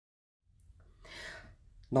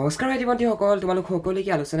নমস্কাৰ ভাইটি-ভণ্টিসকল, তোমালোক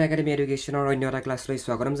সকলোকে আলোচনা একাডেমী এডুকেশ্যনৰ অন্য এটা ক্লাছলৈ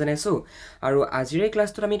স্বাগতম জনাইছোঁ। আৰু আজিৰ এই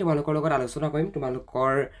ক্লাছটোত আমি তোমালোকৰ লগত আলোচনা কৰিম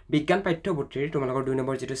তোমালোকৰ বিজ্ঞান পাঠ্যপুথিৰ তোমালোকৰ 2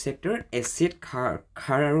 নম্বৰ যিটো চেপ্টাৰ এচিড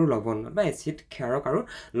খাৰ আৰু লৱণ বা এচিড ক্ষাৰক আৰু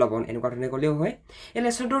লৱণ এনেকুৱা ধৰণে ক'লেও হয়। এই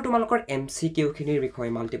লেচনটোৰ তোমালোকৰ MCQ খিনিৰ বিষয়ে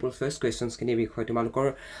মাল্টিপল চইচ কুৱেশ্যনছখিনিৰ বিষয়ে তোমালোকৰ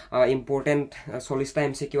ইম্পৰ্টেণ্ট 40টা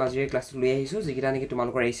MCQ আজিৰ ক্লাছটোত লৈ আহিছোঁ, যিকেইটা নেকি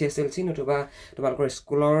তোমালোকৰ HSLC নতুবা তোমালোকৰ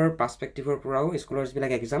স্কুলৰ পাৰ্সপেক্টিভৰ পৰাও স্কুলৰ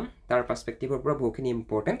যিবিলাক এক্সাম তাৰ পাৰ্সপেক্টিভৰ পৰা বহুখিনি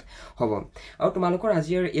ইম্পৰ্টেণ্ট হ'ব। আৰু তোমালোকৰ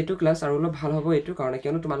আজিৰ এইটো ক্লাছ আৰু অলপ ভাল হ'ব এইটো কাৰণে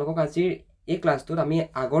কিয়নো তোমালোকক আজিৰ এই ক্লাছটোত আমি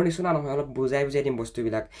আগৰ নিচিনা নহয় অলপ বুজাই দিম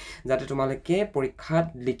বস্তুবিলাক যাতে তোমালোকে পৰীক্ষাত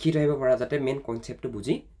লিখি থৈ পৰা যাতে মেইন কনচেপ্টটো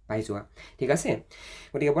বুজি পাই যোৱা। ঠিক আছে,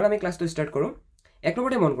 গতিকে ব'লা আমি ক্লাছটো ষ্টাৰ্ট কৰোঁ। এক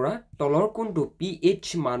নম্বৰতে মন কৰা, তলৰ কোনটো pH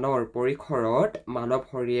মানৰ পৰিসৰত মানৱ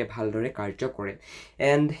শৰীৰে ভালদৰে কাৰ্য কৰে।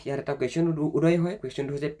 এণ্ড ইয়াত এটা কুৱেশ্যন উদয় হয়,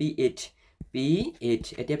 কুৱেশ্যনটো হৈছে pH।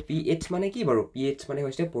 এতিয়া pH মানে কি বাৰু? pH মানে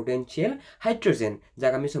হৈছে পটেনচিয়েল হাইড্ৰজেন,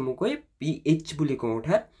 যাক আমি চমুকৈ pH বুলি কওঁ।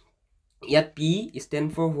 অৰ্থাৎ ইয়াত P stand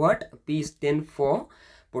for what? P stand for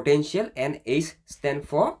potential and H stand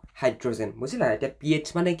for hydrogen. বুজিলা? এতিয়া pH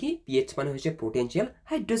মানে কি? pH মানে হৈছে পটেনচিয়েল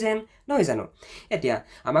হাইড্ৰজেন, নহয় জানো? এতিয়া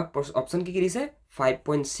আমাক অপশ্যন কি দিছে?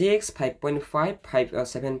 5.6, 5.5,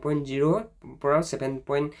 7.0 পৰা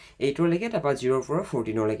 7.8লৈকে, তাৰপৰা 0 পৰা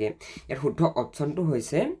 14লৈকে। ইয়াত শুদ্ধ অপশ্যনটো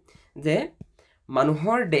হৈছে যে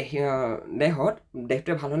মানুহৰ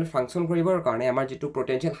দেহটোৱে ভালদৰে ফাংচন কৰিবৰ কাৰণে আমাৰ যিটো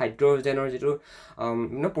পটেনচিয়েল হাইড্ৰজেনৰ যিটো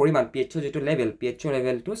পৰিমাণ pH যিটো pH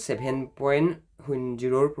লেভেলটো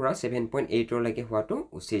 7.0 পৰা 7.8লৈকে হোৱাটো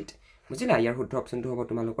উচিত। বুজিলা? ইয়াৰ শুদ্ধ অপশ্যনটো হ'ব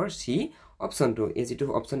তোমালোকৰ চি অপশ্যনটো। এই যিটো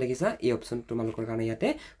অপশ্যন দেখিছা এই অপশ্যনটো তোমালোকৰ কাৰণে ইয়াতে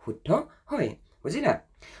শুদ্ধ হয়। বুজিলা?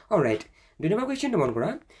 অলৰাইট, 2 নম্বৰ কুৱেশ্যনটো মন কৰা।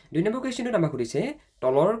 2 নম্বৰ কুৱেশ্যনটোত আমাক সুধিছে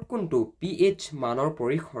তলৰ কোনটো pH মানৰ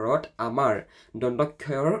পৰিসৰত আমাৰ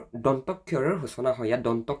দন্তক্ষয়ৰ সূচনা হয়। ইয়াত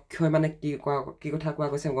দন্তক্ষয় মানে কি কথা কোৱা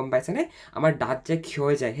গৈছে গম পাইছেনে? আমাৰ দাঁত যে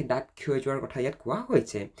ক্ষয় যায়, সেই দাঁত ক্ষয় যোৱাৰ কথা ইয়াত কোৱা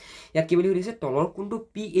হৈছে। ইয়াত কি বুলি সুধিছে? তলৰ কোনটো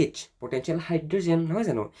pH পটেনচিয়েল হাইড্ৰজেন, নহয়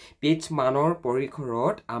জানো? pH মানৰ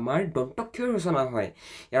পৰিসৰত আমাৰ দন্তক্ষয়ৰ সূচনা হয়।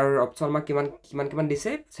 ইয়াৰ অপশ্যন আমাক কিমান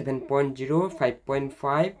দিছে? 7.0,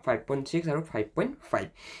 5.5, 5.6 আৰু 5.5।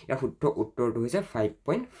 ইয়াৰ শুদ্ধ উত্তৰটো হৈছে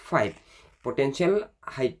 5.5। পটেনচিয়েল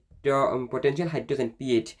হাইড্ৰজেন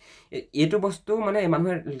pH এইটো বস্তু মানে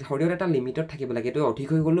মানুহৰ শৰীৰত এটা লিমিটত থাকিব লাগে। এইটো অধিক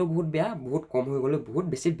হৈ গ'লেও বহুত বেয়া, বহুত কম হৈ গ'লেও বহুত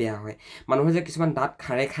বেছি বেয়া হয়। মানুহে যে কিছুমান দাঁত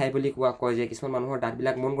খাৰে খায় বুলি কয় যে কিছুমান মানুহৰ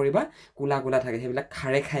দাঁতবিলাক মন কৰিবা কোলা কোলা থাকে, সেইবিলাক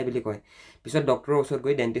খাৰে খায় বুলি কয়। পিছত ডক্টৰৰ ওচৰত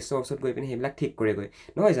গৈ ডেণ্টিষ্টৰ ওচৰত গৈ পিনে সেইবিলাক ঠিক কৰেগৈ,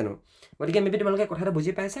 নহয় জানো? গতিকে মেবি তোমালোকে কথাটো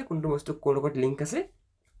বুজি পাইছা কোনটো বস্তু ক'ৰ লগত লিংক আছে।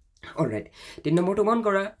 অলৰাইট, 3 নম্বৰটো মন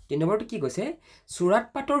কৰা। 3 নম্বৰটো কি কৈছে? চুৰাত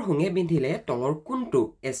পাতৰ শুঙে বিন্ধিলে তলৰ কোনটো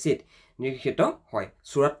এচিড নিৰ্গিত হয়?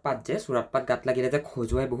 চুৰাত পাত গাত লাগিলে যে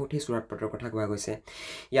খজুৱাই বহুত, সেই চুৰাত পাতৰ কথা কোৱা গৈছে।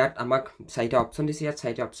 ইয়াত আমাক 4টা অপশ্যন দিছে। ইয়াত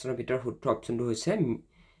 4টা অপশ্যনৰ ভিতৰত শুদ্ধ অপশ্যনটো হৈছে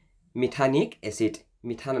মিথানিক এচিড।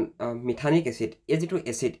 মিথানিক এচিড, এই যিটো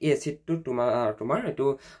এচিড এই এচিডটো তোমাৰ এইটো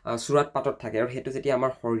চুৰাত পাতত থাকে আৰু সেইটো যেতিয়া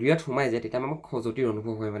আমাৰ শৰীৰত সোমাই যায় তেতিয়া আমাৰ খজুতিৰ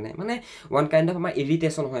অনুভৱ হয়, মানে ওৱান কাইণ্ড অফ আমাৰ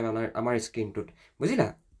ইৰিটেশ্যন হয় আমাৰ স্কিনটোত। বুজিলা?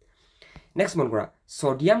 নেক্সট মন কৰা,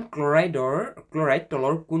 ছডিয়াম ক্লৰাইড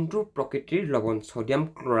তলৰ কোনটো প্ৰকৃতিৰ লৱণ? ছডিয়াম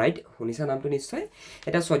ক্লৰাইড শুনিছা নামটো নিশ্চয়।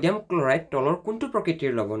 এতিয়া ছডিয়াম ক্লৰাইড তলৰ কোনটো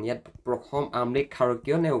প্ৰকৃতিৰ লৱণ? ইয়াত প্ৰথম, আম্লিক,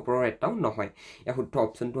 ক্ষাৰকীয় নে ওপৰৰ এটাও নহয়? ইয়াৰ শুদ্ধ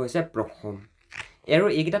অপশ্যনটো হৈছে প্ৰথম। আৰু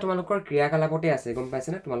এইকেইটা তোমালোকৰ ক্ৰিয়াকলাপতে আছে, গম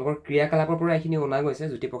পাইছেনে? তোমালোকৰ ক্ৰিয়াকলাপৰ পৰা এইখিনি অনা গৈছে,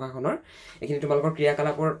 জ্যোতি প্ৰকাশনৰ এইখিনি তোমালোকৰ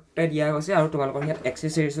ক্ৰিয়াকলাপতে দিয়া গৈছে। আৰু তোমালোকৰ ইয়াত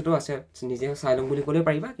এক্সেচৰিজতো আছে, নিজে চাই ল'ম বুলি ক'লেও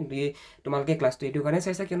পাৰিবা, কিন্তু তোমালোকে ক্লাছটো এইটো কাৰণে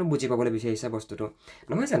চাইছা কিয়নো বুজি পাবলৈ বিচাৰিছা বস্তুটো,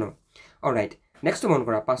 নহয় জানো? অলৰাইট, নেক্সটটো মন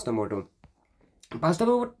কৰা, 5 নম্বৰটো।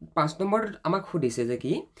 5 নম্বৰটোত আমাক সুধিছে যে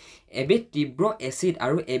কি? এবিধ তীব্ৰ এচিড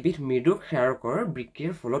আৰু এবিধ মৃদু ক্ষাৰকৰ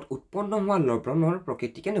বিক্ৰিয়াৰ ফলত উৎপন্ন হোৱা লৱণৰ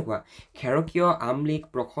প্ৰকৃতি কেনেকুৱা? ক্ষাৰকীয়, আম্লিক,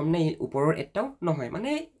 প্ৰথম নে ওপৰৰ এটাও নহয়? মানে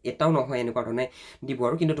এটাও নহয় এনেকুৱা ধৰণে দিব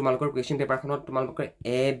আৰু, কিন্তু তোমালোকৰ কুৱেশ্যন পেপাৰখনত তোমালোকৰ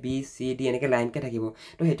ABCD এনেকৈ লাইনকৈ থাকিব,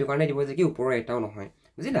 তো সেইটো কাৰণে দিব যে কি ওপৰৰ এটাও নহয়।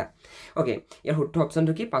 বুজিলা? অ'কে, ইয়াৰ শুদ্ধ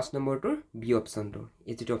অপশ্যনটো কি? 5 নম্বৰটোৰ বি অপশ্যনটো।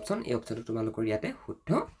 এই যিটো অপশ্যন এই অপশ্যনটো তোমালোকৰ ইয়াতে শুদ্ধ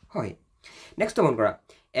হয়। নেক্সট মন কৰা,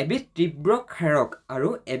 এবিধ তীব্ৰ ক্ষাৰক আৰু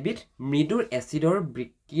এবিধ মৃদু এচিডৰ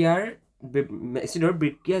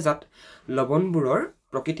বিক্ৰিয়াজাত লৱণবোৰৰ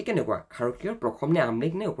প্ৰকৃতি কেনেকুৱা? ক্ষাৰকীয়, প্ৰথম নে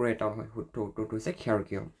আম্লিক নে ওপৰৰ এটাও নহয়? শুদ্ধ উত্তৰটো হৈছে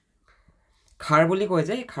ক্ষাৰকীয়। ক্ষাৰ বুলি কয়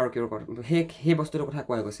যে ক্ষাৰকীয়ৰ কথা, সেই বস্তুটোৰ কথা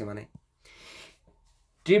কোৱা গৈছে। মানে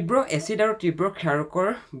তীব্ৰ এচিড আৰু তীব্ৰ ক্ষাৰকৰ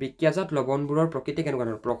বিক্ৰিয়াজাত লৱণবোৰৰ প্ৰকৃতি কেনেকুৱা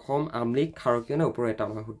ধৰণৰ? প্ৰথম, আম্লিক, ক্ষাৰকীয় নে ওপৰৰ এটাও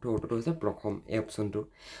নহয়? শুদ্ধ উত্তৰটো হৈছে প্ৰথম, এই অপশ্যনটো।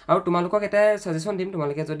 আৰু তোমালোকক এটা ছাজেশ্যন দিম,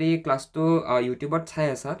 তোমালোকে যদি ক্লাছটো ইউটিউবত চাই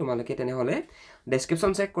আছা তোমালোকে তেনেহ'লে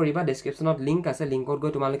ডেছক্ৰিপশ্যন চেক কৰিবা ডেছক্ৰিপশ্যনত লিংক আছে লিংকত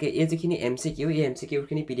গৈ তোমালোকে এই যিখিনি MCQ এই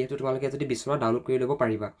MCQখিনি PDF তোমালোকে যদি বিচৰা ডাউনলোড কৰি ল'ব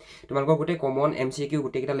পাৰিবা তোমালোকৰ গোটেই কমন MCQ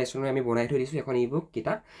গোটেইকেইটা লেচনৰ আমি বনাই থৈ দিছোঁ এখন ইবুক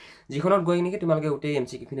কিতাপ যিখনত গৈ নেকি তোমালোকে গোটেই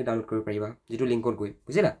MCQখিনি ডাউনলোড কৰিব পাৰিবা যিটো লিংকত গৈ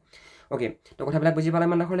বুজিলা ওকে তো কথাবিলাক বুজি পালে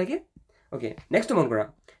ইমান নাখৰলৈকে ওকে নেক্সটটো মন কৰা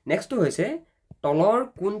নেক্সটটো হৈছে তলৰ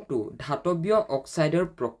কোনটো ধাতৱীয় অক্সাইডৰ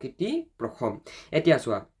প্ৰকৃতি প্ৰথম এতিয়া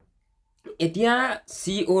চোৱা এতিয়া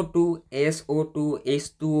CO2 SO2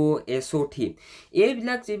 H2O SO3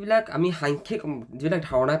 এইবিলাক যিবিলাক আমি সাংখ্যিক যিবিলাক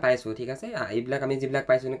ধাৰণা পাইছোঁ ঠিক আছে এইবিলাক আমি যিবিলাক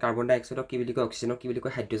পাইছোঁ কাৰ্বন ডাই অক্সাইডক কি বুলি কয় অক্সিজেনক কি বুলি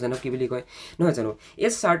কয় হাইড্ৰজেনক কি বুলি কয় নহয় জানো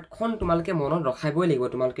এই চাৰ্টখন তোমালোকে মনত ৰখাবই লাগিব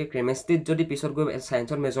তোমালোকে কেমিষ্ট্ৰিত যদি পিছত গৈ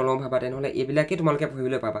সায়েন্সত মেজৰ ল'ম ভাবা তেনেহ'লে এইবিলাকেই তোমালোকে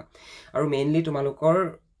পঢ়িবলৈ পাবা আৰু মেইনলি তোমালোকৰ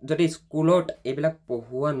যদি স্কুলত এইবিলাক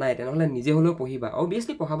পঢ়োৱা নাই তেনেহ'লে নিজে হ'লেও পঢ়িবা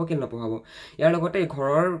অবভিয়াছলি পঢ়াব কেলে নপঢ়াব ইয়াৰ লগতে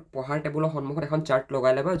ঘৰৰ পঢ়াৰ টেবুলৰ সন্মুখত এখন চাৰ্ট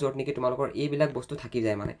লগাই ল'বা য'ত নেকি তোমালোকৰ এইবিলাক বস্তু থাকি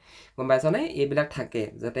যায় মানে গম পাইছানে এইবিলাক থাকে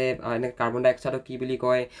যাতে এনেকৈ কাৰ্বন ডাই অক্সাইডক কি বুলি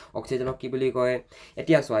কয় অক্সিজেনক কি বুলি কয়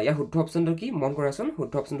এতিয়া চোৱা ইয়াৰ শুদ্ধ অপশ্যনটো কি মন কৰাচোন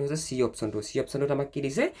শুদ্ধ অপশ্যনটো হৈছে চি অপশ্যনটোত আমাক কি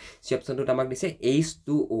দিছে চি অপশ্যনটোত আমাক দিছে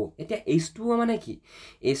H2O এতিয়া H2O মানে কি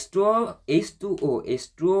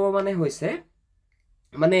H2O মানে হৈছে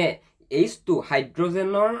মানে H2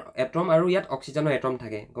 হাইড্ৰজেনৰ এটম আৰু ইয়াত অক্সিজেনৰ এটম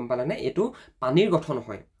থাকে গম পালানে এইটো পানীৰ গঠন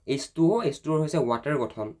হয় H2O হৈছে ৱাটাৰ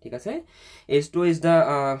গঠন ঠিক আছে H2O is the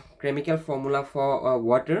chemical formula for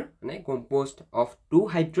water মানে composed of 2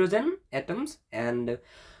 hydrogen atoms and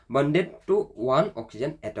bonded to 1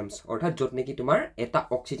 oxygen atoms অৰ্থাৎ য'ত নেকি তোমাৰ এটা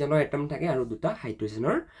অক্সিজেনৰ এটম থাকে আৰু দুটা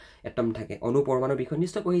হাইড্ৰজেনৰ এটম থাকে অনুপৰমাণু বিষয়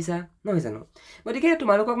নিশ্চয় পঢ়িছা নহয় জানো গতিকে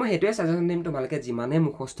তোমালোকক মই সেইটোৱে সাজেশ্যন দিম তোমালোকে যিমানে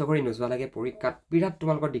মুখস্থ কৰি নোযোৱা লাগে পৰীক্ষাত বিৰাট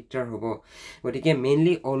তোমালোকৰ দিগদাৰ হ'ব গতিকে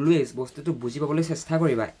মেইনলি অলৱেজ বস্তুটো বুজি পাবলৈ চেষ্টা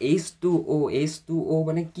কৰিবা H2O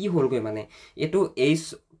মানে কি হ'লগৈ মানে এইটো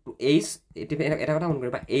এটা কথা মন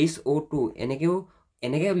কৰিবা HO2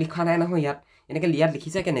 এনেকৈ লিখা নাই নহয় ইয়াত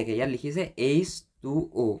লিখিছে কেনেকৈ ইয়াত লিখিছে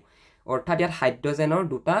H2O অৰ্থাৎ ইয়াত হাইড্ৰজেনৰ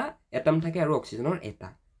দুটা এটম থাকে আৰু অক্সিজেনৰ এটা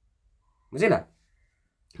বুজিলা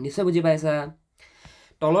নিশ্চয় বুজি পাইছা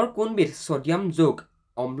তলৰ কোনবিধ ছডিয়াম যোগ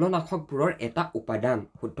অম্লনাশকবোৰৰ এটা উপাদান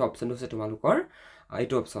শুদ্ধ অপশ্যনটো হৈছে তোমালোকৰ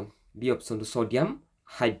এইটো অপশ্যন বি অপশ্যনটো sodium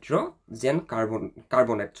hydrogen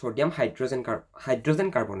carbonate sodium hydrogen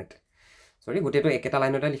carbonate সৰি গোটেইটো একেটা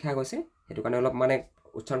লাইনতে লিখা গৈছে সেইটো কাৰণে অলপ মানে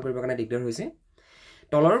উচ্চাৰণ কৰিবৰ কাৰণে দিগদাৰ হৈছে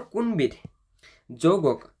তলৰ কোনবিধ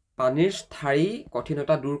যৌগক পানীৰ স্থায়ী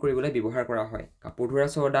কঠিনতা দূৰ কৰিবলৈ ব্যৱহাৰ কৰা হয় কাপোৰ ধোৱা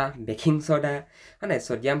ছ'ডা বেকিং ছ'ডা মানে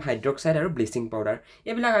ছডিয়াম হাইড্ৰক্সাইড আৰু ব্লিচিং পাউডাৰ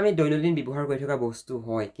এইবিলাক আমি দৈনন্দিন ব্যৱহাৰ কৰি থকা বস্তু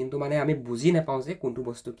হয় কিন্তু মানে আমি বুজি নাপাওঁ যে কোনটো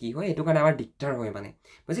বস্তু কি হয় সেইটো কাৰণে আমাৰ দিগদাৰ হয় মানে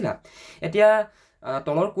বুজিলা এতিয়া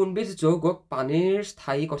তলৰ কোনবিধ যৌগক পানীৰ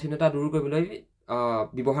স্থায়ী কঠিনতা দূৰ কৰিবলৈ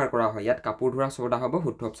ব্যৱহাৰ কৰা হয় ইয়াত কাপোৰ ধোৱা ছ'ডা হ'ব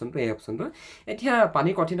শুদ্ধ অপশ্যনটো এই অপশ্যনটো এতিয়া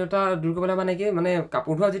পানীৰ কঠিনতা দূৰ কৰিবলৈ মানে কি মানে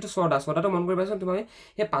কাপোৰ ধোৱা যিটো ছ'ডাটো মন কৰিবাচোন তুমি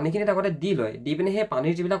সেই পানীখিনিত আগতে দি লয় দি পিনে সেই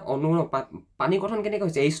পানীৰ যিবিলাক অণু পানী গঠন কেনেকৈ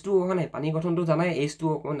হৈছে H2O হয় নাই পানী গঠনটো জানাই H2O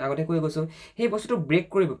অকণমান আগতে কৈ গৈছোঁ সেই বস্তুটো ব্ৰেক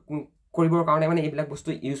কৰিবৰ কাৰণে মানে এইবিলাক বস্তু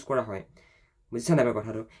ইউজ কৰা হয় বুজিছা নাই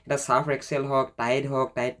কথাটো এটা সাৰ্ফ এক্সেল হওক টাইড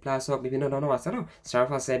প্লাছ হওক বিভিন্ন ধৰণৰ আছে ন সাৰ্ফ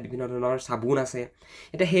আছে বিভিন্ন ধৰণৰ চাবোন আছে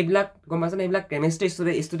এতিয়া সেইবিলাক গম পাইছেনে এইবিলাক কেমিষ্ট্ৰি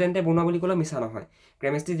ষ্টুডেণ্টে বনোৱা বুলি ক'লেও মিছা নহয়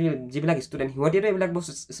কেমিষ্ট্ৰি যিবিলাক ষ্টুডেণ্ট সিহঁতেতো এইবিলাক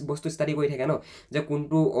বস্তু ষ্টাডি কৰি থাকে ন যে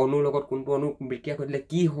কোনটো অণুৰ লগত কোনটো অণু বিক্ৰিয়া কৰিলে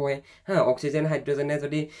কি হয় অক্সিজেন হাইড্ৰজেনে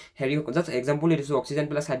যদি হেৰি জাষ্ট এক্সাম্পল দিছোঁ অক্সিজেন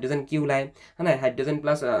প্লাছ হাইড্ৰজেন কি ওলায় নাই হাইড্ৰজেন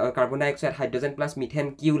প্লাছ কাৰ্বন ডাই অক্সাইড হাইড্ৰজেন প্লাছ মিথেন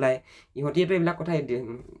কি ওলায় ইহঁতেতো এইবিলাক কথা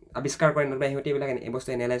আৱিষ্কাৰ কৰে নতুবা ইহঁতে এইবিলাক এই বস্তু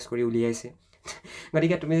এনালাইজ কৰি উলিয়াইছে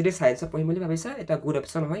গতিকে তুমি যদি সায়েন্সত পঢ়িম বুলি ভাবিছা এটা গুড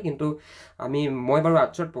অপশ্যন হয় কিন্তু মই বাৰু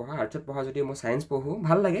আৰ্টছত পঢ়া যদিও মই সায়েন্স পঢ়োঁ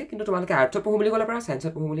ভাল লাগে কিন্তু তোমালোকে আৰ্টছত পঢ়োঁ বুলি ক'লে পাৰা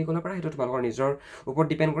সায়েন্সত পঢ়োঁ বুলি ক'লে পাৰা সেইটো তোমালোকৰ নিজৰ ওপৰত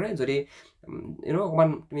ডিপেণ্ড কৰে যদি অকণমান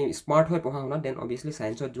তুমি স্মাৰ্ট হৈ পঢ়া শুনা দেন অভিয়াছলি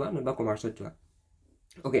সায়েন্সত যোৱা নতুবা কমাৰ্চত যোৱা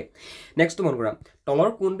অ'কে নেক্সটটো মন কৰা তলৰ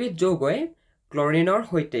কোনবিধ যৌগই ক্লৰিনৰ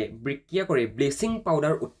সৈতে বিক্ৰিয়া কৰি ব্লিচিং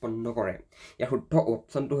পাউডাৰ উৎপন্ন কৰে ইয়াৰ শুদ্ধ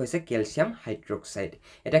অপশ্যনটো হৈছে কেলছিয়াম হাইড্ৰক্সাইড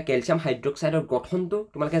এতিয়া কেলছিয়াম হাইড্ৰক্সাইডৰ গঠনটো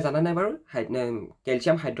তোমালোকে জানা নাই বাৰু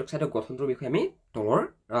কেলছিয়াম হাইড্ৰক্সাইডৰ গঠনটোৰ বিষয়ে আমি তলৰ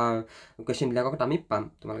কুৱেশ্যনবিলাকত আমি পাম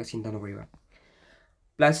তোমালোকে চিন্তা নকৰিবা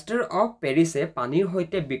প্লাষ্টাৰ অফ পেৰিছে পানীৰ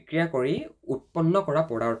সৈতে বিক্ৰিয়া কৰি উৎপন্ন কৰা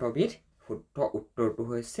পদাৰ্থবিধ শুদ্ধ উত্তৰটো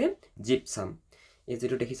হৈছে জিপছাম এই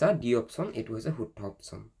যিটো দেখিছা ডি অপশ্যন এইটো হৈছে শুদ্ধ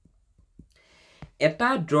অপশ্যন এটা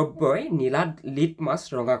দ্ৰব্যই নীলা লিটমাছ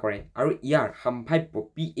ৰঙা কৰে আৰু ইয়াৰ সাম্ভাব্য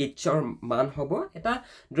pHৰ মান হ'ব এটা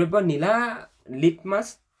দ্ৰব্য নীলা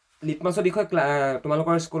লিটমাছৰ বিষয়ে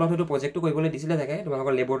তোমালোকৰ স্কুলত হয়তো প্ৰজেক্টটো কৰিবলৈ দিছিলে চাগে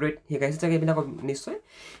তোমালোকৰ লেবৰেটৰীত শিকাইছে চাগে এইবিলাক নিশ্চয়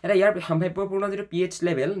এটা ইয়াৰ সাম্ভাব্যপূৰ্ণ যিটো pH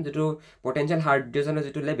লেভেল যিটো পটেঞ্চিয়েল হাইড্ৰজেনৰ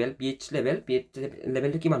যিটো pH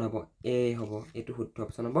লেভেলটো কিমান হ'ব হ'ব এইটো শুদ্ধ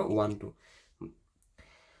অপশ্যন হ'ব 1 2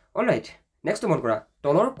 অলৰাইট নেক্সট মন কৰা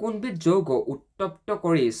তলৰ কোনবিধ যৌগ উত্তপ্ত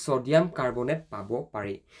কৰি সোডিয়াম কাৰ্বনেট পাব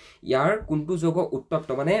পাৰি ইয়াৰ কোনটো যৌগ উত্তপ্ত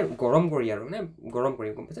মানে গৰম কৰি আৰু মানে গৰম কৰি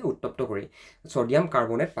গম পাইছে উত্তপ্ত কৰি সোডিয়াম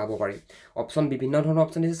কাৰ্বনেট পাব পাৰি অপচন বিভিন্ন ধৰণৰ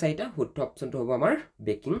অপচন আছে চাৰিটা শুদ্ধ অপচনটো হ'ব আমাৰ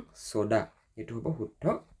বেকিং সোডা এটো হ'ব শুদ্ধ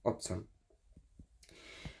অপচন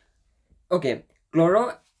ওকে ক্লোৰো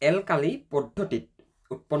এলকালি পদ্ধতিত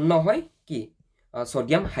উৎপন্ন হয় কি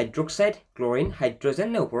সোডিয়াম হাইড্ৰক্সাইড ক্লোৰিন হাইড্ৰজেন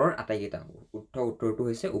নে ওপৰৰ আটাইকেইটা শুদ্ধ উত্তৰটো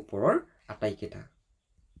হৈছে ওপৰৰ আটাইকেইটা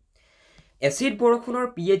এসিড বৰষুণৰ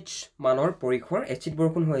pH মানৰ পৰিসৰ এসিড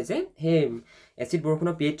বৰষুণ হয় যে হে এসিড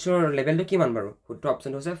বৰষুণৰ pH ৰ লেভেলটো কিমান বাৰু শুদ্ধ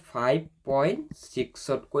অপচন হৈছে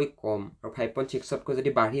 5.6 তকৈ কম আৰু 5.6 তকৈ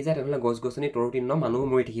যদি বাঢ়ি যায় তেনহলে গছ-গছনি তৰুতিন্ন মানুহ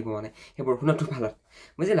মৰি থাকিব মানে হে বৰষুণটো ভালত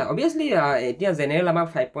বুজিলা অবিয়াসলি এতিয়া জেনেৰেল আমাৰ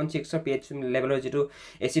 5.6 ৰ pH লেভেলৰ যেটো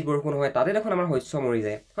এসিড বৰষুণ হয় তাতে দেখোন আমাৰ শস্য মৰি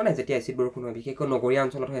যায় হয় না যেতিয়া এসিড বৰষুণ হয় বিশেষকৈ নগৰীয়া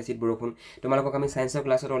অঞ্চলত হয় এসিড বৰষুণ তোমালোকক আমি সায়েন্সৰ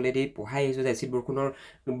ক্লাছত অলৰেডি পঢ়াই আহিছো যে এসিড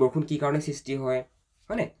বৰষুণ কি কাৰণে সৃষ্টি হয়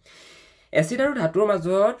হয়নে এসিড আৰু ধাতুৰ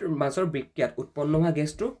মাজৰ বিক্ৰিয়াত উৎপন্ন হোৱা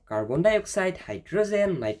গেছটো কাৰ্বন ডাই অক্সাইড হাইড্ৰজেন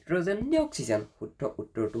নাইট্ৰজেন নে অক্সিজেন শুদ্ধ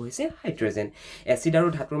উত্তৰটো হৈছে হাইড্ৰজেন এসিড আৰু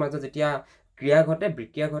ধাতুৰ মাজত যেতিয়া ক্ৰিয়া ঘটে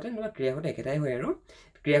বিক্ৰিয়া ঘটে বা ক্ৰিয়া ঘটে একেটাই হয় আৰু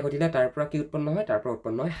ক্ৰিয়া ঘটিলে তাৰ পৰা কি উৎপন্ন হয় তাৰ পৰা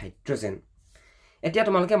উৎপন্ন হয় হাইড্ৰজেন এতিয়া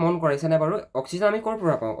তোমালোকে মন কৰিছা না বাৰু অক্সিজেন আমি কৰ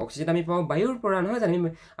পৰা পাওঁ অক্সিজেন আমি পাওঁ বায়ুৰ পৰা নহয় জানি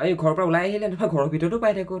আমি ঘৰৰ পৰা ওলাই আহিলে তোমাৰ ঘৰৰ ভিতৰতো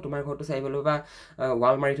পাই থাকো তোমাৰ ঘৰটো চাইবলৈ বা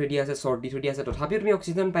ওয়াল মাৰি থৈ দি আছে শৰ্ট দি থৈ দি আছে তথাপিও তুমি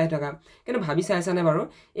অক্সিজেন পাই থাকা কিন্তু ভাবি চাইছা নে বাৰু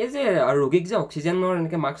এই যে ৰোগীক যে অক্সিজেনৰ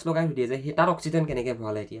এনেকৈ মাস্ক লগাই থৈ দিয়ে যে সেই তাত অক্সিজেন কেনেকৈ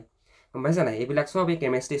ভৰালে এতিয়া গম পাইছা নাই এইবিলাক সব এই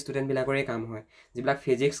কেমিষ্ট্ৰি ষ্টুডেণ্টবিলাকৰে কাম হয় যিবিলাক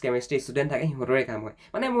ফিজিক্স কেমিষ্ট্ৰি ষ্টুডেণ্ট থাকে সিহঁতৰে কাম হয়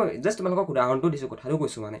মানে মই জাষ্ট তোমালোকক উদাহৰণটো দিছোঁ কথাটো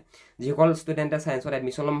কৈছোঁ মানে যিসকল ষ্টুডেণ্টে ছায়েন্সত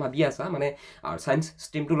এডমিশ্যন ল'ম ভাবি আছা মানে ছায়েন্স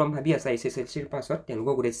ষ্ট্ৰীমটো ল'ম ভাবি আছা HSLCৰ পাছত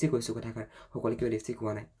তেওঁলোকক উদ্দেশ্যি কৈছোঁ কথাষাৰ সকলোকে উদ্দেশ্যি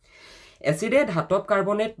কোৱা নাই এচিডে ধাতৱ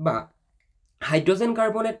কাৰ্বনেট বা হাইড্ৰজেন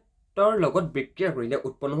কাৰ্বনেটৰ লগত বিক্ৰিয়া কৰিলে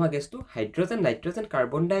উৎপন্ন হোৱা গেছটো হাইড্ৰজেন নাইট্ৰজেন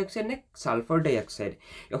কাৰ্বন ডাই অক্সাইড নে ছালফাৰ ডাই অক্সাইড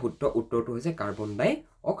এই শুদ্ধ উত্তৰটো হৈছে কাৰ্বন ডাই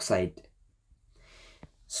অক্সাইড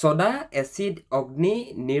সোডা এসিড অগ্নি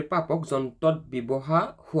নিৰ্বাপক যন্ত্ৰত ব্যৱহাৰ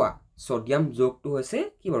হোৱা সোডিয়াম যৌগটো হৈছে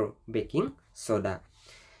কি বাৰু বেকিং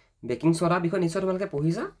সোডা বিষয় নিশ্চয় তোমালোকে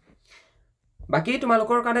পঢ়িছা বাকি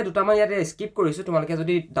তোমালোকৰ কাৰণে দুটামান ইয়াতে স্কিপ কৰিছো তোমালোকে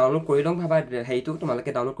যদি ডাউনলোড কৰি লং ভাবা হেইটো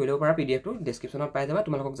তোমালোকে ডাউনলোড কৰি ল'ব পাৰা PDF টো ডেসক্ৰিপচনত পাই যাবা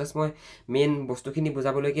তোমালোকক জাস্ট মই মেইন বস্তুখিনি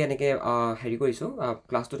বুজাবলৈ কি এনেকে হেৰি কৰিছো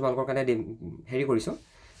ক্লাছটো তোমালোকৰ কাৰণে হেৰি কৰিছো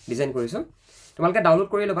ডিজাইন কৰিছো তোমালোকে ডাউনলোড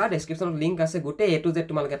কৰি ল'বা ডেসক্ৰিপচনত লিংক আছে গোটে এ টু জেড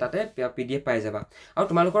তোমালোকে তাতে PDF পাই যাবা আৰু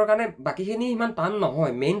তোমালোকৰ কাৰণে বাকিখিনি ইমান টান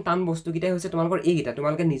নহয় মেইন টান বস্তু কিটাই হৈছে তোমালোকৰ এইগিটা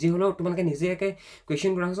তোমালোকে নিজে হলো তোমালোকে নিজেকে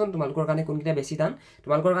কোৱেশ্চন কৰাচোন তোমালোকৰ কাৰণে কোনকিটা বেছি টান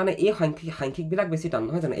তোমালোকৰ কাৰণে এই সাংখ্যিক বিলাক বেছি টান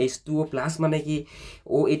নহয় জানো H2O+ মানে কি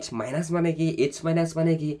OH- মানে কি H-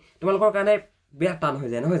 মানে কি তোমালোকৰ কাৰণে বেয়া টান হৈ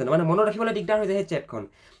যায় নহয় জানো মানে মনত ৰাখিবলৈ দিগদাৰ হৈ যায় এই চ্যাটখন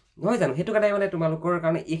নহয় জানো হেতু কাৰণে মানে তোমালোকৰ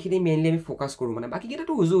কাৰণে এইখিনি মেইনলি আমি ফোকাস কৰো মানে বাকি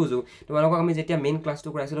কিটাটো উজু তোমালোকক আমি যেতিয়া মেইন ক্লাছটো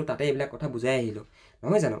কৰাইছিলো তাতে এইবিলাক কথা বুজাই আহিলো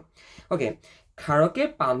নহয় জানো ওকে খাৰকে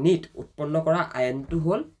পানীত উৎপন্ন কৰা আয়নটো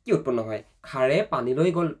হল কি উৎপন্ন হয় খাৰে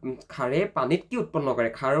পানীত কি উৎপন্ন কৰে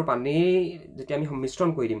খাৰ আৰু পানী যেতিয়া আমি মিশ্ৰণ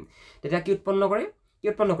কৰি দিম তেতিয়া কি উৎপন্ন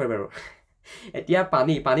কৰে বাৰু এতিয়া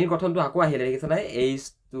পানীৰ গঠনটো আকৌ আহিলে দেখিছা নাই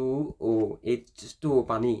H2O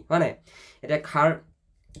পানী হয় নাই এতিয়া খাৰ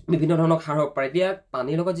বিভিন্ন ধৰণৰ খাৰ হ'ব পাৰে এতিয়া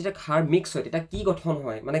পানীৰ লগত যেতিয়া খাৰ মিক্স হয় তেতিয়া কি গঠন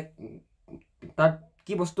হয় মানে তাত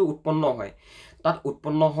কি বস্তু উৎপন্ন হয় তাত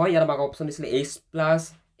উৎপন্ন হয় ইয়াৰ আমাক অপচন দিছিলে H+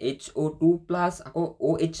 HO2+ আকৌ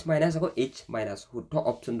OH- আকৌ H- শুদ্ধ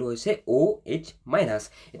অপচনটো হৈছে OH-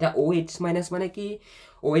 এটা OH- মানে কি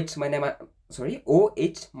OH-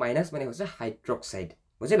 মানে হৈছে হাইড্ৰক্সাইড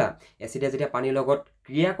বুজিলা এচিডে যেতিয়া পানীৰ লগত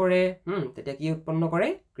ক্ৰিয়া কৰে তেতিয়া কি উৎপন্ন কৰে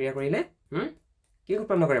ক্ৰিয়া কৰিলে কি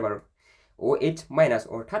উৎপন্ন কৰে বাৰু OH-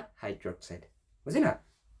 অৰ্থাৎ হাইড্ৰক্সাইড বুজিলা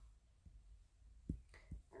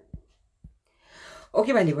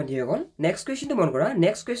ওকে ভাই বন্ধুসকল নেক্সট কোৱেশ্চনটো মন কৰা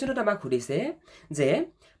নেক্সট কোৱেশ্চনটো আমাক সুধিছে যে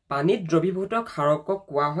পানীত দ্ৰবীভূত খাৰকক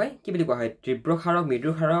কোৱা হয় কি বুলি কোৱা হয় তীব্ৰ খাৰক মৃদু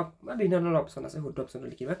খাৰক বা বিভিন্ন ধৰণৰ অপচন আছে শুদ্ধ অপচনটো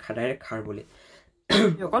লিখিবা ডাইৰেক্ট খাৰ বুলি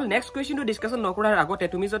অকল নেক্সট কোৱেশ্চনটো ডিসকাশন নকৰাৰ আগতে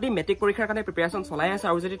তুমি যদি মেট্ৰিক পৰীক্ষাৰ কাৰণে প্ৰিপাৰেচন চলাই আছা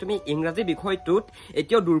আৰু যদি তুমি ইংৰাজী বিষয়টোত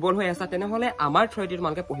এতিয়াও দুৰ্বল হৈ আছা তেনেহলে আমাৰ থ্ৰুদি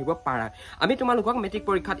তোমালোকে পঢ়িব পাৰা আমি তোমালোকক মেট্ৰিক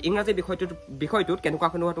পৰীক্ষাত ইংৰাজী বিষয়টোত কেনেকুৱা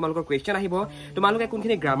তোমালোকৰ কোৱেশ্চন আহিব তোমালোকে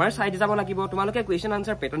কোনখিনি গ্ৰামাৰ চাইড যাব লাগিব তোমালোকে কোৱেশ্চন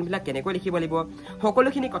আনসাৰ পেটাৰ্ন বিলাক কেনেকৈ লিখিব লাগিব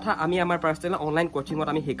সকলোখিনি কথা আমি আমাৰ পাৰ্সোনেল অনলাইন কোচিংত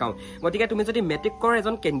আমি শিকাও গতিকে তুমি যদি মেট্ৰিকৰ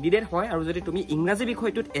এজন কেণ্ডিডেট হয় আৰু যদি তুমি ইংৰাজী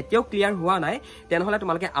বিষয়টোত এতিয়াও ক্লিয়াৰ হোৱা নাই তেনেহলে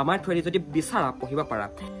তোমালোকে আমাৰ থ্ৰুদি যদি বিচাৰা পঢ়িব পাৰা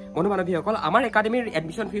বন্ধু বান্ধৱীসকল আমাৰ একাডেমিৰ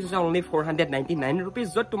এডমিশন ফিজ হৈছে only 499 rupees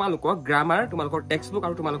যত তোমালোকক গ্ৰামাৰ তোমালোকৰ টেক্সটবুক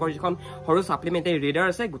আৰু তোমালোকৰ যিখন সৰু সাপ্লিমেন্টাৰী ৰিডাৰ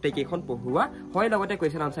আছে গোটেই কেইখন পঢ়ুৱা হয় লগতে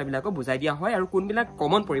কোৱেশ্চন আনসাৰ বিলাকো বুজাই দিয়া হয় আৰু কোনবিলাক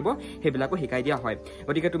কমন পৰিব হেবিলাকো শিকাই দিয়া হয়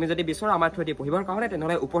গতিকে তুমি যদি বিচৰা আমাৰ থ্ৰুদি পঢ়িবৰ কাৰণে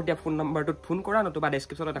তেনেহলে ওপৰত দিয়া ফোন নম্বৰটোত ফোন কৰা নতুবা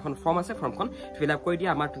ডেসক্ৰিপচনত এখন ফৰ্ম আছে ফৰ্মখন ফিল আপ কৰি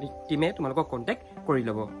দিয়া আমাৰ টিমে তোমালোকক কন্টাক্ট কৰি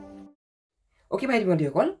ল'ব ওকে ভাইটি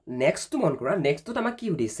ভণ্টিসকল নেক্সটটো মন কৰা নেক্সটটোত আমাক কি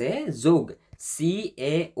সুধিছে যোগ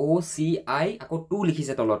CAOCI আকৌ 2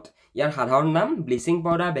 লিখিছে তলত ইয়াৰ সাধাৰণ নাম ব্লিচিং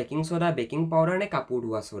পাউডাৰ বেকিং পাউডাৰ নে কাপোৰ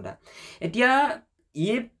ধোৱা সোডা এতিয়া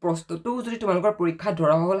এই প্ৰশ্নটো যদি তোমালোকৰ পৰীক্ষাত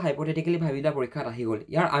ধৰা হ'ল হাইপোথেটিক্যালি ভাবিলা পৰীক্ষাত আহি গ'ল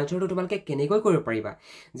ইয়াৰ আনসাৰটো তোমালোকে কেনেকৈ কৰিব পাৰিবা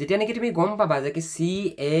যেতিয়া নেকি তুমি গম পাবা যে কি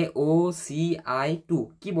CaOCI2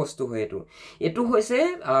 কি বস্তু হয় এটো হৈছে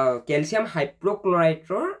ক্যালসিয়াম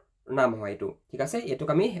হাইড্ৰক্লৰাইডৰ নাম হয় এটো ঠিক আছে এটো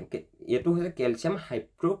আমি এটো হৈছে ক্যালসিয়াম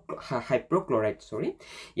হাইড্ৰক্লৰাইড সৰি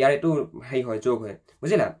ইয়াৰ এটো হাই হয় যোগ হয়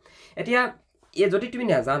বুজিলা এতিয়া এই যদি তুমি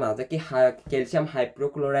নাজানা যে কি ক্যালসিয়াম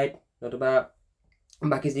হাইড্ৰক্লৰাইড নতুবা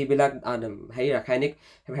বাকি যিবিলাক হেৰি ৰাসায়নিক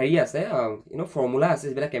হেৰি আছে ফৰ্মুলা আছে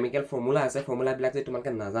যিবিলাক কেমিক্যাল ফৰ্মুলা আছে ফৰ্মুলা বিলাক যে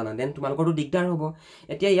তোমালোকে নাজানা দেন তোমালোকৰটো দিগদাৰ হ'ব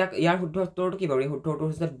এতিয়া ইয়াৰ শুদ্ধ উত্তৰটো কি বাৰু এই শুদ্ধ উত্তৰ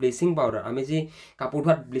হৈছে ব্লিচিং পাউডাৰ আমি যি কাপোৰ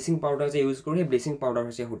ধোৱাত ব্লিচিং পাউডাৰ যে ইউজ কৰোঁ সেই ব্লিচিং পাউডাৰ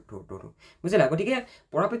হৈছে শুদ্ধ উত্তৰটো বুজিলা গতিকে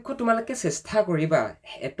পৰাপক্ষত তোমালোকে চেষ্টা কৰিবা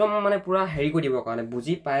একদম মানে পুৰা হেৰি কৰি দিবৰ কাৰণে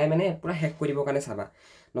বুজি পাই মানে পুৰা শেষ কৰি দিবৰ কাৰণে চাবা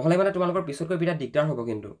নহলে মানে তোমালোকৰ পিছতকৈ বিৰাট দিগদাৰ হ'ব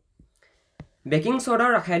কিন্তু বেকিং সোডাৰ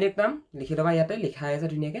ৰাসায়নিক নাম লিখি লবা ইয়াতে লিখা আছে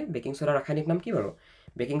ধুনিয়াকে বেকিং সোডাৰ ৰাসায়নিক নাম কি বাৰু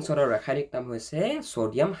বেকিং সোডাৰ ৰাসায়নিক নাম হৈছে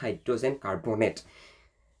সোডিয়াম হাইড্ৰোজেন কাৰ্বনেট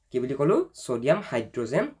কি বুলি কলো সোডিয়াম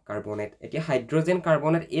হাইড্ৰোজেন কাৰ্বনেট এতিয়া হাইড্ৰোজেন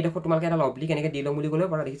কাৰ্বনেট এই দেখো তোমালোকে এটা অবলিক এনেকে দি লম বুলি ক'লে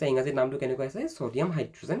পাৰা দেখিছা ইংৰাজী নামটো কেনেকৈ আছে সোডিয়াম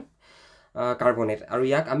হাইড্ৰোজেন কাৰ্বনেট আৰু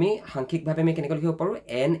ইয়াক আমি সাংখ্যিকভাৱে আমি কেনেকৈ লিখিব পাৰো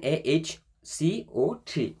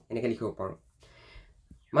NaHCO3 এনেকে লিখিব পাৰো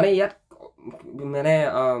মানে ইয়াত মানে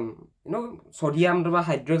সোডিয়াম অথবা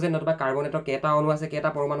হাইড্ৰোজেন অথবা কাৰ্বনেটৰ কেইটা অণু আছে কেইটা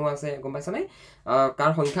পৰমাণু আছে গম পাইছা নে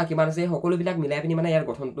কাৰ সংখ্যা কিমান আছে সকলোবিলাক মিলাই পিনি মানে ইয়াৰ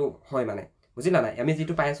গঠনটো হয় মানে বুজিলা নাই আমি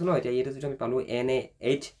যেটো পাই আছো ন এতিয়া এইটো যেটো আমি পালো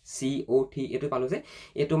NaHCO3 এটো পালো যে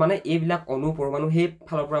এটো মানে এইবিলাক অণু পৰমাণু হে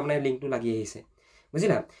ফালৰ পৰা মানে লিংকটো লাগি আহিছে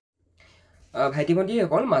বুজিলা ভাইটি ভণ্টি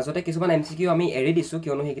সকল মাজতে কিছুমান MCQ আমি এৰি দিছো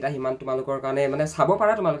কিয়নো হেকিটা হিমান তোমালোকৰ কাৰণে মানে চাব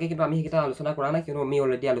পাৰা তোমালোকে কিন্তু আমি হেকিটা আলোচনা কৰা নাই কিয়নো আমি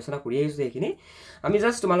অলৰেডি আলোচনা কৰি আহিছো হেখিনি আমি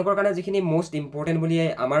জাস্ট তোমালোকৰ কাৰণে যিখিনি মোস্ট ইম্পৰ্টেন্ট বুলি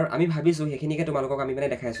আমি ভাবিছো হেখিনিকে তোমালোকক আমি মানে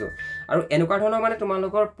দেখাইছো আৰু এনেকুৱা ধৰণৰ মানে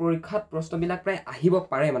তোমালোকৰ পৰীক্ষাত প্ৰশ্নবিলাক প্ৰায় আহিব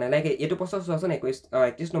পাৰে মানে লাইক এটো প্ৰশ্ন চোৱাচোন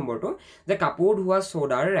 31 নম্বৰটো যে কাপোৰ ধোৱা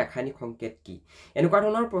সোডাৰ ৰাসায়নিক সংকেত কি এনেকুৱা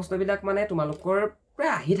ধৰণৰ প্ৰশ্নবিলাক মানে তোমালোকৰ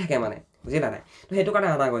প্ৰায় আহি থাকে মানে বুজিলা নাই তো হেতু কাৰণে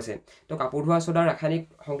আনা গৈছে তো কাপোৰ ধোৱা সোডাৰ ৰাসায়নিক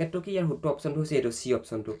সংকেতটো কি ইয়াৰ শুদ্ধ অপচনটো হৈছে এটো সি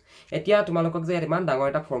অপচনটো এতিয়া তোমালোকক যে ইমান ডাঙৰ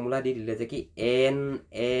এটা ফৰ্মুলা দি দিলে যে কি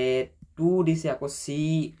Na2 দিছে আকৌ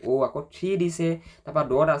CO আকৌ 3 দিছে তাপা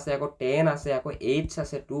ডট আছে আকৌ 10 আছে আকৌ H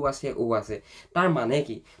আছে 2 আছে O আছে তাৰ মানে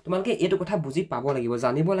কি তোমালোকে এটো কথা বুজি পাব লাগিব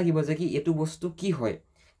জানিব লাগিব যে কি এটো বস্তু কি হয়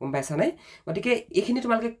গম পাইছা নাই গতিকে এইখিনি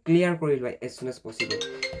তোমালোকে ক্লিয়াৰ কৰি লোৱা as soon as possible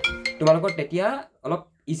তোমালোকৰ তেতিয়া অলপ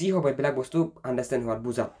ইজি হ'ব এইবিলাক বস্তু আন্ডাৰষ্টেণ্ড হোৱাত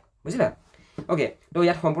বুজা বুজিলা ওকে তো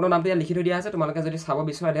ইয়াত সম্পূৰ্ণ নামটো ইয়াত লিখি থৈ দিয়া আছে তোমালোকে যদি চাব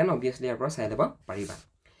বিচাৰা দেন অবিয়াসলি ইয়াৰ পৰা চাই ল'ব পাৰিবা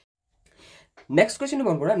নেক্সট কোৱেশ্চনটো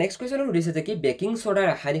মন কৰা নেক্সট কোৱেশ্চনটো সুধিছে যে কি বেকিং সোডাৰ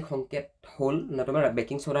ৰাসায়নিক সংকেত হ'ল না তোমাৰ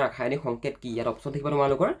বেকিং সোডাৰ ৰাসায়নিক সংকেত কি ইয়াত অপচন থাকিব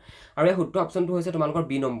তোমালোকৰ আৰু এই শুদ্ধ অপচনটো হৈছে তোমালোকৰ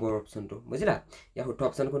বি নম্বৰ অপচনটো বুজিলা ইয়াৰ শুদ্ধ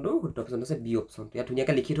অপচন কোনটো শুদ্ধ অপচন হৈছে বি অপচনটো ইয়াত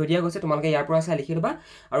ধুনিয়াকৈ লিখি থৈ দিয়া গৈছে তোমালোকে ইয়াৰ পৰা চাই লিখি ল'বা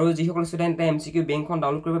আৰু যিসকল ষ্টুডেণ্টে MCQ বেংকখন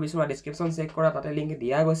ডাউনলোড কৰিব বিচাৰা ডেসক্ৰিপচন চেক কৰা তাতে লিংক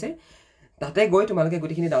দিয়া গৈছে তাতে গৈ তোমালোকে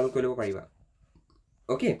গোটেইখিনি ডাউনলোড কৰি ল'ব পাৰিবা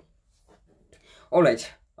ওকে অলৰাইট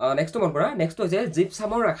নেক্সট মন কৰা নেক্সট হৈছে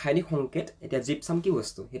জিপসামৰ ৰাসায়নিক সংকেত এতিয়া জিপসাম কি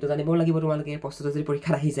বস্তু হেতু জানিব লাগিব তোমালোকে প্ৰস্তুত যদি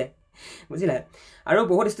পৰীক্ষা আহি যায় বুজিলা আৰু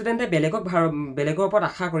বহুত ষ্টুডেণ্টে বেলেগৰ ওপৰত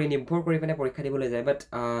আশা কৰি নিৰ্ভৰ কৰি পিনে পৰীক্ষা দিবলৈ যায় বাট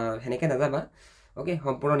হেনেকে নাযাবা ওকে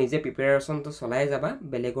সম্পূৰ্ণ নিজে প্ৰিপাৰেচনটো চলাই যাবা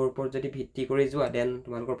বেলেগৰ ওপৰত যদি ভিত্তি কৰি যোৱা দেন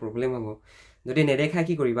তোমালোকৰ প্ৰবলেম হ'ব যদি নেদেখা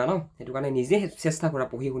কি কৰিবা ন হেতু কাৰণে নিজে চেষ্টা কৰা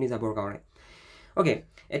পঢ়ি শুনি যাবৰ কাৰণে ওকে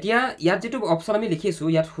এতিয়া ইয়াত যেটো অপচন আমি লিখিছো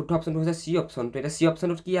ইয়াত শুদ্ধ অপচনটো হৈছে সি অপচনটো এটা সি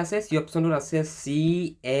অপচনটোত কি আছে সি অপচনটোত আছে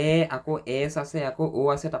CA আকৌ S আছে আকৌ O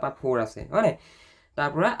আছে তাপা 4 আছে হয়নে তাৰ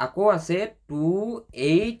পৰা আকৌ আছে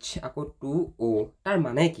 2H আকৌ 2O তাৰ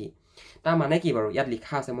মানে কি বাৰু ইয়াত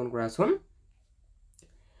লিখা আছে মন কৰাচোন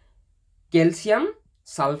ক্যালসিয়াম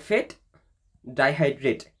সালফেট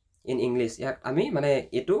ডাইহাইড্ৰেট ইন ইংলিশ ইয়াক আমি মানে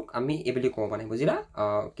এটুক আমি এবলি কওঁ মানে বুজিলা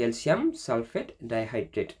ক্যালসিয়াম সালফেট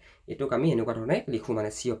ডাইহাইড্ৰেট এটুক আমি এনেকুৱা ধৰণে লিখো মানে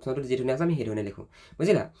সি অপচনটো যি ধৰণে আছে আমি সেই ধৰণে লিখো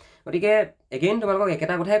বুজিলা গতিকে এগেইন তোমালোকক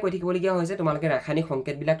একেটা কথাই কৈ থাকিবলগীয়া হৈছে তোমালোকে ৰাসায়নিক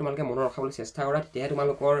সংকেতবিলাক তোমালোকে মনত ৰখাবলৈ চেষ্টা কৰা তেতিয়া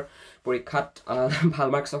তোমালোকৰ পৰীক্ষাত ভাল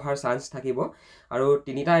মাৰ্কছ অহাৰ চান্স থাকিব আৰু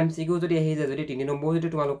তিনিটা MCQ যদি আহি যায় যদি 3 নম্বৰ যদি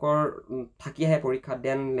তোমালোকৰ থাকি আহে পৰীক্ষাত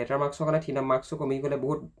দেন লেটাৰ মাৰ্কছৰ কাৰণে 3 মাৰ্কছও কমি গ'লে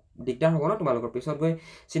বহুত দিগদাৰ হ'ব ন তোমালোকৰ পিছত গৈ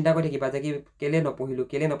চিন্তা কৰি থাকিবা যে কি কেলে নপঢ়িলো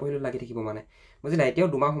লাগি থাকিব মানে বুজিলা এতিয়াও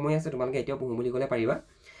 2 মাহ সময় আছে তোমালোকে এতিয়াও পঢ়িম বুলি ক'লে পাৰিবা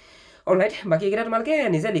অলৰাইট বাকি একেটা তোমালোকে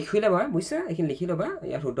নিজে লিখি ল'বা বুজিছা এইখিনি লিখি ল'বা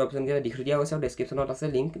ইয়াৰ শুদ্ধ অপচন কেইটা লিখি দিয়া হৈছে আৰু ডেসক্ৰিপচনত আছে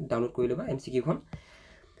লিংক ডাউনলোড কৰি ল'বা MCQ খন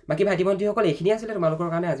বাকি ভাইটি ভণ্টিসকল এইখিনি আছিল তোমালোকৰ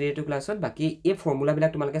কাৰণে আজি এইটো ক্লাছত বাকি এই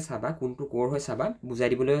ফৰ্মুলাবিলাক তোমালোকে চাবা কোনটো কোৰ হৈ চাবা বুজাই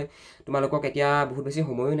দিবলৈ তোমালোকক এতিয়া বহুত বেছি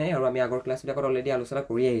সময়ো নাই আৰু আমি আগৰ ক্লাছবিলাকত অলৰেডি আলোচনা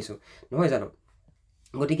কৰি আহিছো নহয় জানো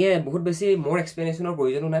গতিকে বহুত বেছি মোৰ এক্সপ্লেনেশ্যনৰ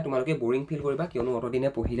প্ৰয়োজনো নাই তোমালোকে বৰিং ফিল কৰিবা কিয়নো অতদিনে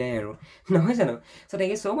পঢ়িলাই আৰু নহয় জানো চ'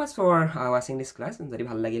 thank you so' much for ৱাচিং দিছ ক্লাছ যদি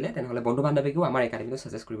ভাল লাগিলে তেনেহ'লে বন্ধু বান্ধৱীকো আমাৰ একাডেমিটো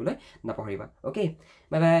ছাজেষ্ট কৰিবলৈ নাপাহৰিবা অ'কে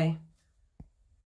বাই বাই